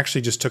can see I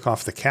actually just took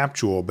off the cap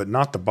jewel, but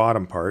not the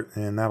bottom part,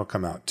 and that'll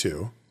come out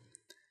too.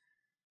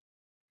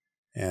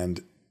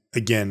 And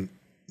again,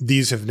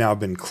 these have now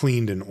been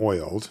cleaned and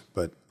oiled,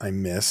 but I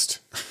missed.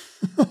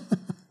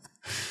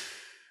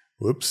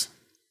 Whoops.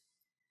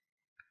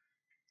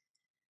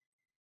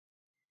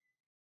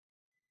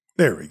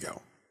 There we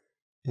go.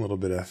 A little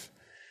bit of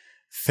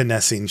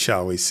finessing,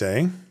 shall we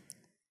say.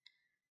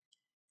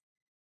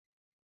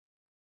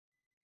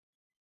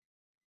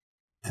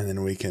 And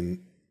then we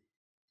can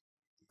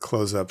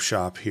close up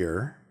shop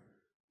here.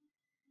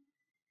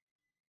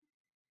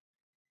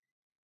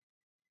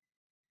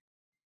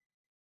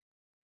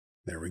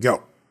 There we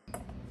go.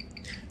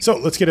 So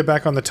let's get it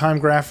back on the time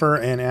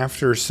grapher, and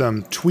after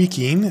some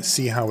tweaking,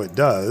 see how it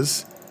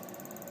does.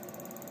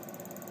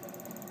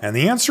 And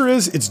the answer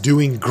is it's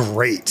doing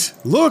great.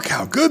 Look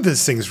how good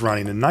this thing's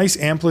running. A nice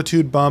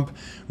amplitude bump,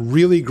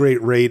 really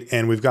great rate,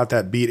 and we've got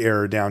that beat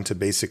error down to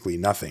basically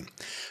nothing.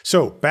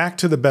 So back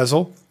to the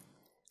bezel.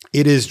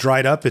 It is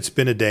dried up. It's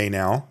been a day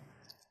now.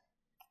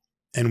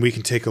 And we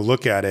can take a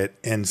look at it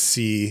and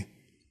see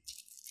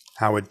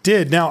how it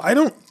did. Now,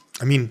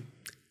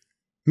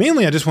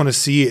 mainly I just want to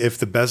see if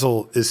the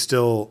bezel is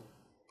still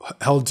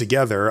held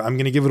together. I'm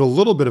going to give it a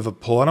little bit of a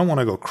pull. I don't want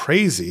to go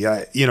crazy,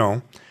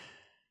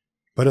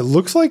 but it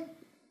looks like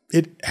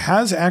it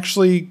has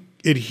actually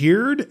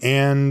adhered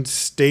and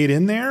stayed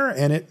in there,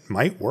 and it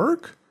might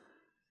work.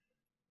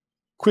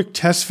 Quick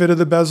test fit of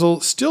the bezel.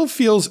 Still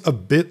feels a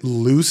bit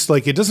loose.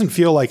 Like it doesn't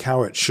feel like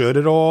how it should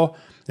at all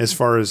as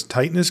far as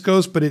tightness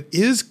goes, but it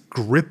is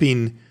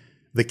gripping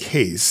the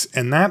case.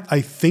 And that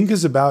I think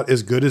is about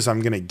as good as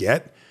I'm going to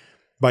get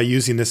by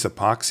using this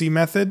epoxy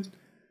method.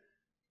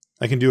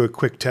 I can do a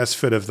quick test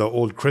fit of the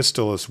old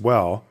crystal as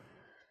well,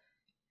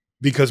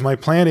 because my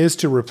plan is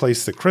to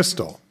replace the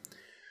crystal.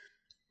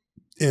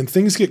 And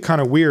things get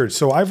kind of weird.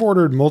 So I've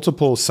ordered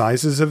multiple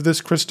sizes of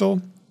this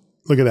crystal.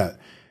 Look at that.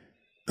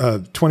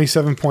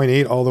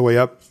 27.8 all the way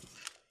up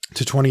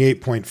to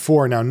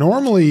 28.4. Now,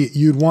 normally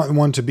you'd want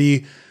one to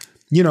be,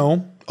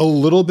 a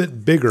little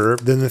bit bigger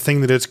than the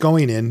thing that it's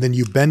going in. Then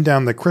you bend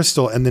down the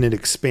crystal and then it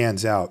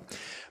expands out.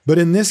 But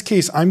in this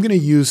case, I'm going to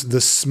use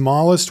the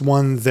smallest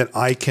one that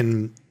I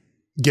can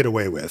get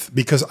away with,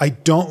 because I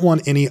don't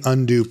want any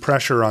undue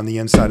pressure on the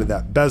inside of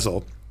that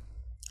bezel.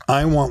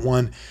 I want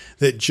one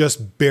that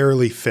just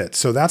barely fits.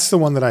 So that's the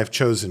one that I've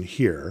chosen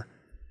here.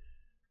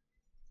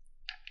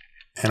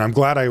 And I'm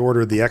glad I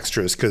ordered the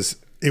extras because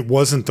it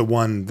wasn't the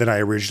one that I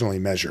originally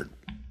measured.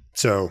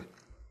 So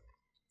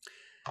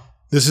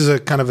this is a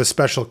kind of a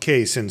special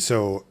case. And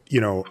so,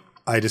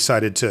 I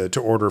decided to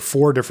order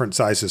 4 different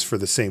sizes for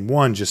the same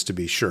one just to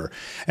be sure.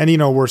 And,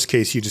 worst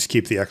case, you just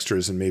keep the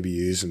extras and maybe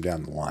you use them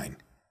down the line.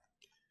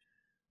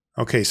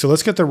 Okay, so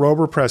let's get the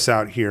roller press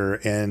out here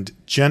and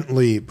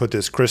gently put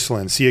this crystal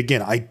in. See,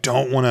 again, I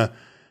don't want to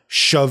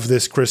shove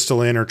this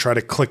crystal in or try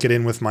to click it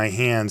in with my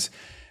hands.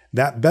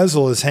 That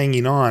bezel is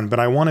hanging on, but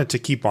I want it to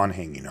keep on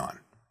hanging on.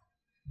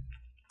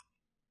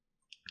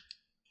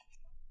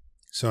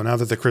 So now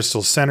that the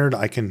crystal's centered,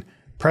 I can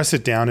press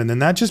it down, and then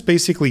that just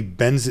basically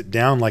bends it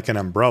down like an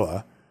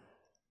umbrella.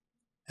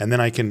 And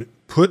then I can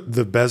put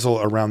the bezel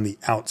around the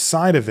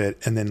outside of it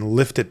and then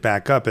lift it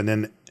back up, and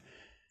then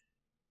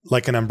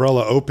like an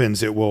umbrella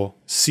opens, it will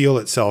seal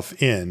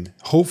itself in,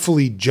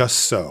 hopefully just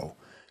so.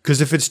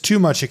 Because if it's too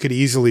much, it could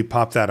easily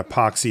pop that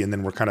epoxy and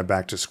then we're kind of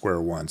back to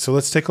square one. So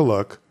let's take a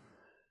look.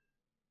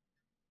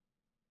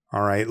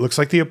 All right, looks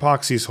like the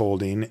epoxy's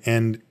holding,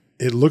 and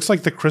it looks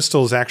like the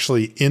crystal is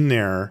actually in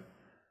there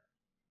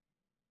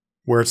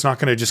where it's not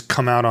going to just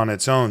come out on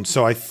its own.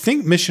 So I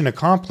think mission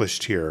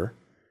accomplished here.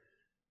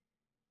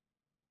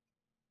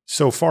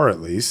 So far, at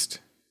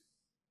least.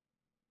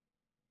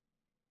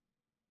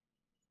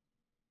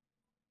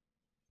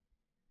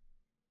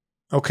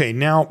 Okay,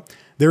 now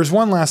there's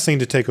one last thing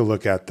to take a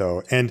look at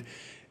though. And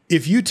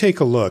if you take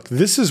a look,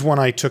 this is when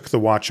I took the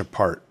watch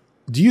apart.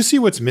 Do you see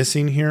what's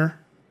missing here?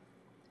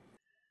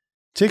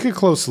 Take a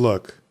close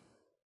look.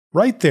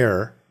 Right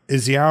there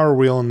is the hour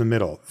wheel in the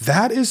middle.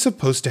 That is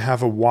supposed to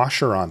have a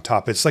washer on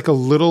top. It's like a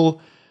little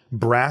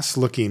brass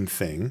looking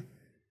thing.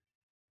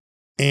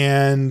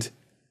 And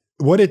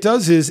what it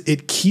does is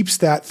it keeps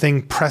that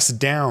thing pressed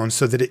down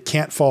so that it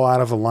can't fall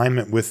out of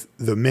alignment with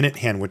the minute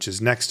hand, which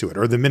is next to it,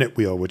 or the minute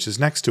wheel, which is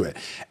next to it.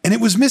 And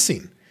it was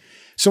missing.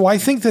 So I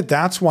think that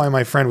that's why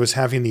my friend was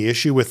having the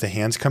issue with the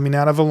hands coming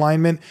out of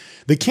alignment.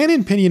 The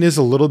cannon pinion is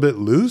a little bit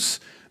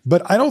loose,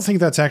 but I don't think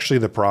that's actually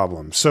the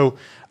problem. So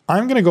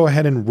I'm going to go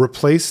ahead and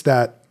replace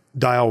that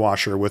dial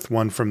washer with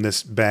one from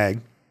this bag.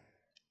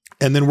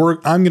 And then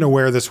I'm going to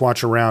wear this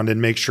watch around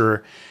and make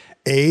sure,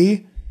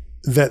 A,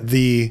 that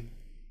the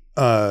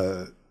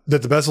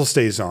bezel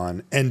stays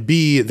on, and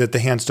B, that the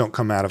hands don't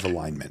come out of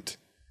alignment.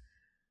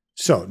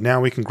 So now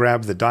we can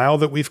grab the dial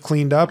that we've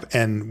cleaned up,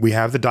 and we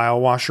have the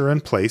dial washer in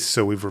place,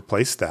 so we've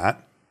replaced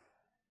that.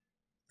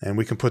 And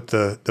we can put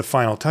the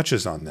final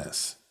touches on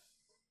this.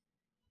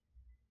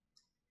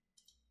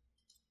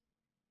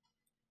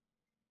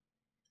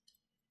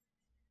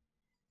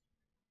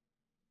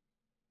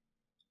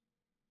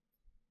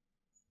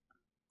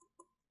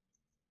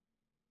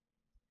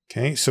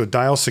 Okay, so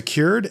dial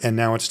secured, and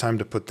now it's time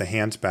to put the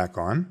hands back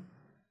on.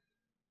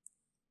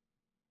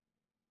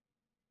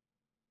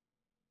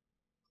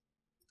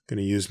 Going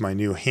to use my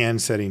new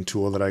hand setting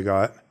tool that I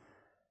got.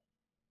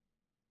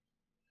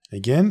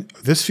 Again,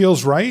 this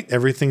feels right.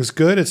 Everything's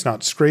good. It's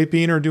not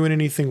scraping or doing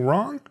anything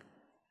wrong.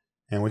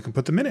 And we can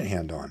put the minute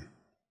hand on.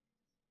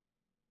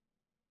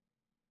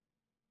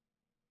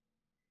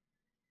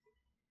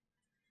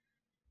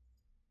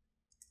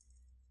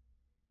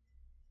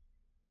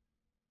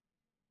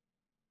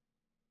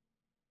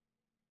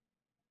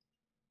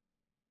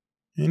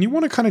 And you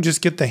want to kind of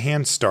just get the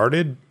hand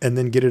started and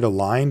then get it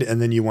aligned,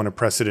 and then you want to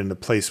press it into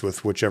place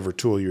with whichever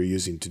tool you're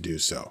using to do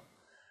so.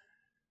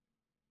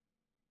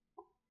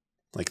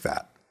 Like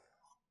that.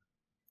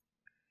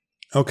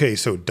 Okay,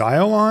 so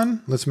dial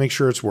on. Let's make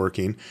sure it's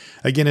working.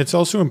 Again, it's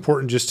also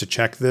important just to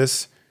check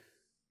this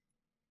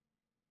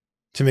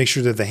to make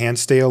sure that the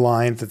hands stay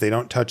aligned, that they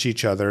don't touch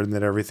each other, and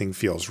that everything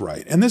feels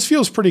right. And this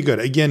feels pretty good.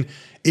 Again,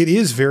 it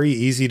is very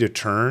easy to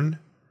turn,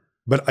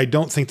 but I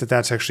don't think that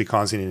that's actually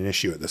causing an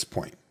issue at this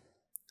point.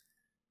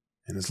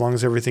 And as long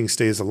as everything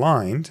stays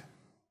aligned,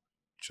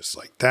 just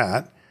like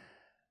that,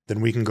 then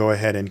we can go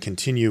ahead and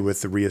continue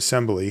with the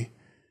reassembly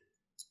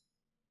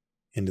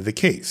into the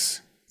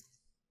case.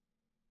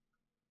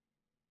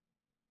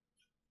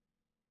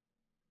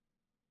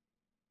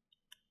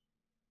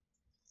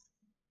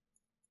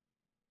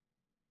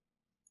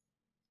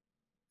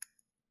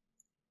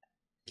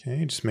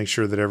 Okay, just make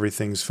sure that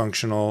everything's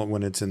functional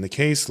when it's in the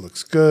case.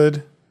 Looks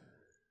good.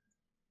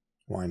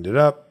 Wind it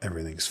up.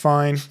 Everything's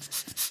fine.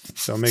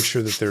 So make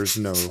sure that there's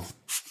no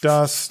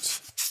dust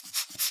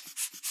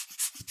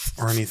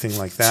or anything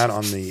like that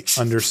on the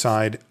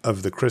underside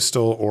of the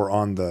crystal or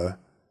on the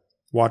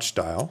watch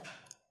dial.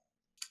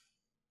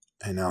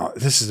 And now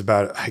this is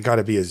about, I got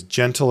to be as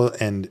gentle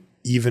and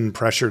even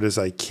pressured as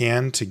I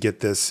can to get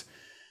this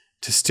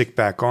to stick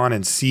back on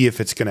and see if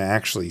it's going to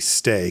actually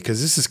stay.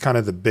 Because this is kind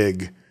of the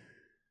big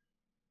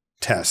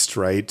test,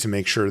 right? To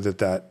make sure that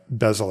that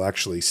bezel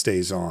actually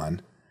stays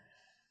on.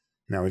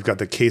 Now we've got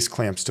the case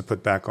clamps to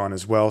put back on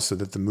as well so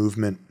that the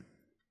movement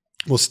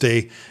will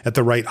stay at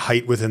the right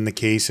height within the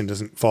case and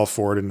doesn't fall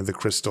forward into the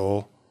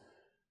crystal,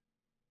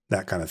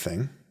 that kind of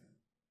thing.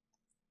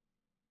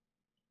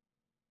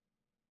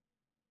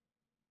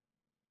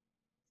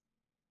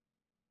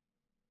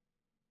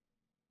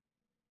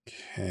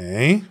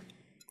 Okay.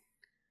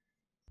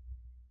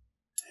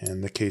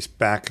 And the case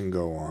back can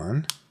go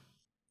on.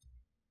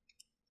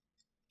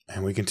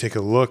 And we can take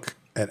a look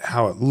at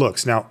how it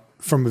looks. Now,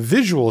 from a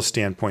visual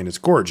standpoint, it's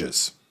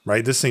gorgeous,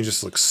 right? This thing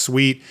just looks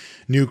sweet.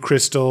 New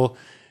crystal,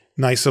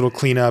 nice little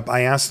cleanup.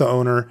 I asked the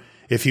owner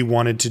if he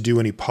wanted to do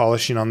any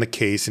polishing on the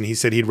case, and he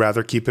said he'd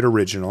rather keep it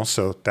original.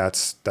 So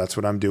that's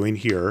what I'm doing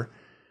here.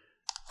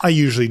 I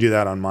usually do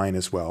that on mine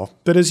as well.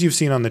 But as you've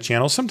seen on the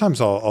channel, sometimes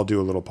I'll do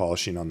a little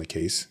polishing on the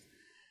case.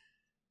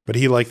 But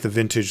he liked the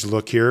vintage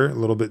look here, a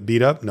little bit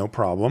beat up, no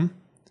problem.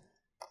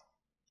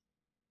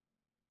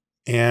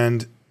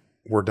 And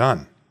we're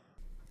done.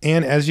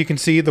 And as you can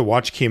see, the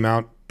watch came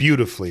out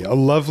beautifully. A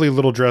lovely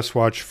little dress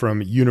watch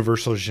from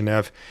Universal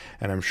Geneve,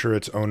 and I'm sure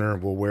its owner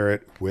will wear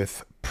it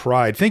with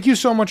pride. Thank you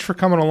so much for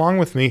coming along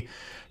with me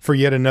for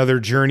yet another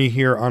journey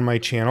here on my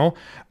channel.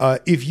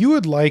 If you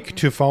would like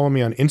to follow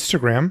me on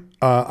Instagram,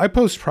 I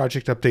post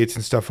project updates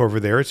and stuff over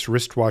there. It's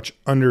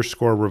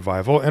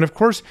wristwatch_revival. And of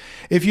course,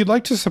 if you'd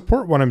like to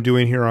support what I'm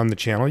doing here on the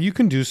channel, you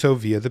can do so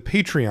via the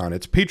Patreon.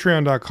 It's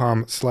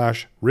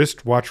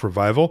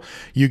patreon.com/wristwatchrevival.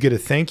 You get a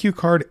thank you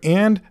card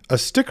and a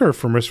sticker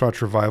from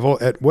Wristwatch Revival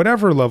at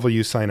whatever level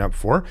you sign up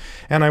for.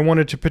 And I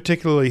wanted to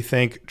particularly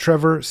thank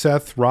Trevor,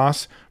 Seth,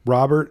 Ross,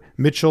 Robert,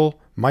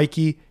 Mitchell,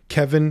 Mikey,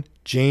 Kevin,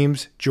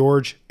 James,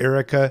 George,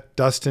 Erica,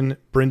 Dustin,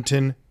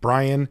 Brinton,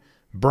 Brian,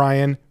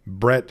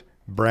 Brett,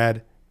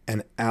 Brad,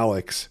 and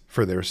Alex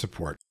for their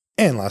support.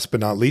 And last but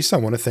not least, I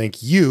want to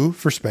thank you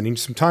for spending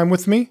some time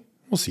with me.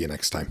 We'll see you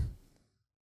next time.